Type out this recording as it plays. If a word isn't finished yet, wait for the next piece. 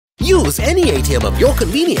Use any ATM of your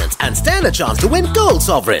convenience and stand a chance to win gold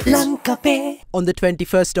sovereigns. Lanka Pay. On the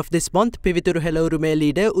 21st of this month, Pivituru Helaurume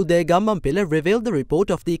leader Gammanpila revealed the report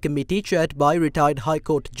of the committee chaired by retired High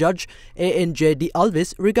Court Judge ANJ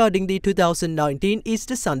Alvis regarding the 2019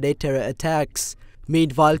 Easter Sunday terror attacks.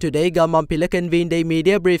 Meanwhile, today, Gammanpila convened a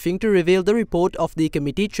media briefing to reveal the report of the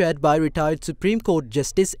committee chaired by retired Supreme Court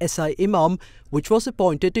Justice S.I. Imam, which was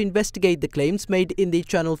appointed to investigate the claims made in the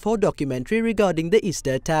Channel 4 documentary regarding the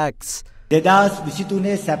Easter attacks.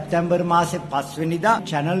 2023 සැප්තැම්බර් මාසේ 5 වෙනිදා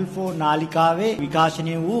Channel 4 නාලිකාවේ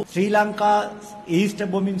විකාශනය වූ ශ්‍රී Lanka Easter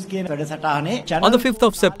bombings කියන වැඩසටහනේ On the 5th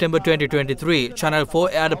of September 2023, Channel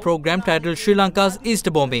 4 aired a program titled Sri Lanka's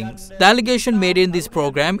Easter bombings. The allegation made in this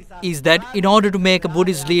program is that in order to make a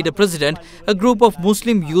Buddhist leader president, a group of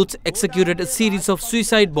Muslim youths executed a series of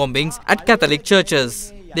suicide bombings at Catholic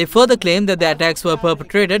churches. They further claim that the attacks were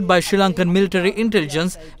perpetrated by Sri Lankan military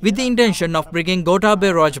intelligence with the intention of bringing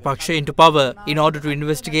Gotabaya Rajapaksa into power. In order to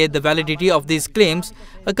investigate the validity of these claims,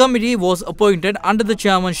 a committee was appointed under the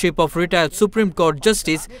chairmanship of retired Supreme Court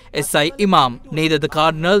Justice S.I. Imam. Neither the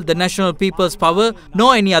Cardinal, the National People's Power,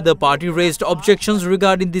 nor any other party raised objections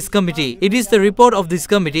regarding this committee. It is the report of this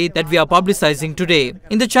committee that we are publicizing today.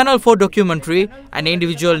 In the Channel 4 documentary, an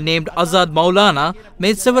individual named Azad Maulana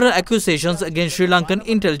made several accusations against Sri Lankan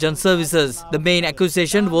intelligence services. The main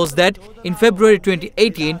accusation was that in February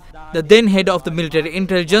 2018, the then head of the military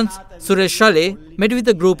intelligence, Suresh Saleh, met with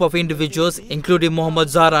a group of individuals including Mohammad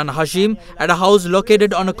Zahran Hashim at a house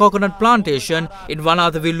located on a coconut plantation in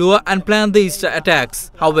Vanathavilluwa and planned the Easter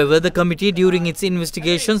attacks. However, the committee during its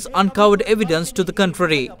investigations uncovered evidence to the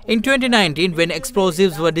contrary. In 2019, when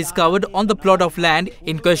explosives were discovered on the plot of land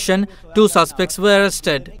in question, 2 suspects were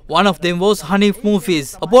arrested. One of them was Hanif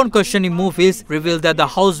Mufiz. Upon questioning, Mufiz revealed that the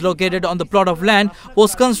house located on the plot of land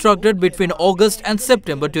was constructed between August and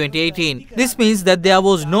September 2018. This means that there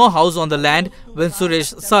was no house on the land when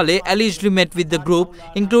Suresh Saleh allegedly met with the group,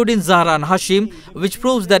 including Zahran Hashim, which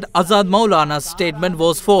proves that Azad Maulana's statement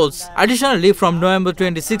was false. Additionally, from November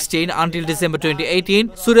 2016 until December 2018,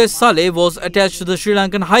 Suresh Saleh was attached to the Sri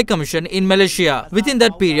Lankan High Commission in Malaysia. Within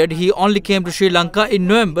that period, he only came to Sri Lanka in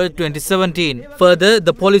November 2017. Further,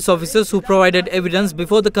 the police officers who provided evidence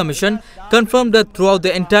before the commission confirmed that throughout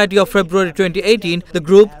the entirety of February 2018, the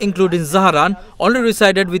group, including Zahran, only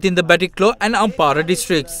resided within the Batiklo and Ampara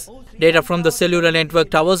districts. Data from the cellular network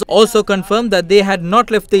towers also confirmed that they had not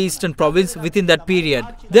left the eastern province within that period.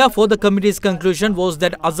 Therefore, the committee's conclusion was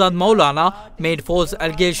that Azad Maulana made false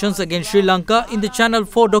allegations against Sri Lanka in the Channel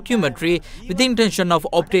 4 documentary with the intention of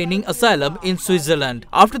obtaining asylum in Switzerland.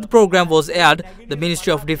 After the program was aired, the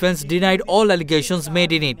Ministry of Defence denied all allegations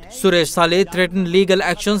made in it. Suresh Saleh threatened legal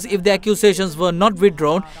actions if the accusations were not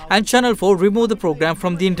withdrawn, and Channel 4 removed the program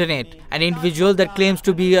from the internet. An individual that claims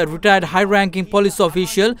to be a retired high-ranking police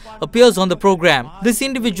official appears on the program. This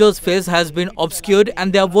individual's face has been obscured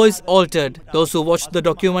and their voice altered. Those who watched the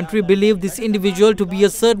documentary believe this individual to be a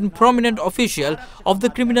certain prominent official of the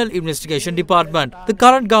Criminal Investigation Department. The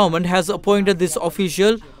current government has appointed this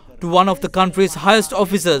official to one of the country's highest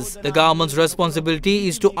officers. The government's responsibility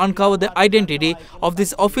is to uncover the identity of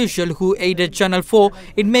this official who aided Channel 4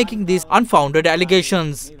 in making these unfounded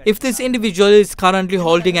allegations. If this individual is currently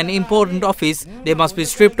holding an important office, they must be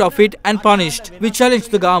stripped of it and punished. We challenge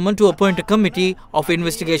the government to appoint a committee of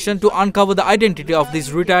investigation to uncover the identity of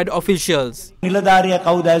these retired officials. නිලධාරියා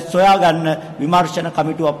කවුද සොයාගන්න විමර්ශන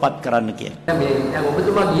කමිටුවක් පත් කරන්න කියලා.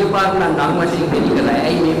 ඔබතුමා ගිය පාර නම් නම් වශයෙන් පිළි කළා.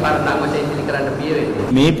 ඇයි මේ පාර නම් වශයෙන් පිළි කරන්න පිය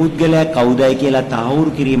වෙන්නේ? මේ පුද්ගලයා කවුදයි කියලා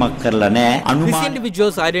තහවුරු කිරීමක් කරලා නැහැ. This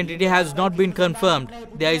individual's identity has not been confirmed.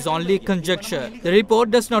 There is only conjecture. The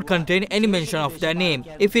report does not contain any mention of their name.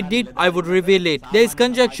 If it did, I would reveal it. There is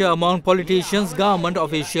conjecture among politicians, government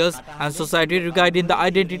officials and society regarding the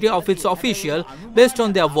identity of its official based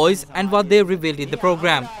on their voice and what they revealed in the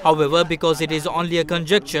program. However, because it is only a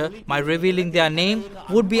conjecture, my revealing their name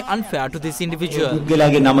would be unfair to this individual.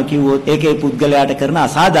 පුද්ගලයාගේ නම කිව්වොත් ඒකේ පුද්ගලයාට කරන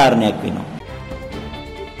අසාධාරණයක් වෙනවා.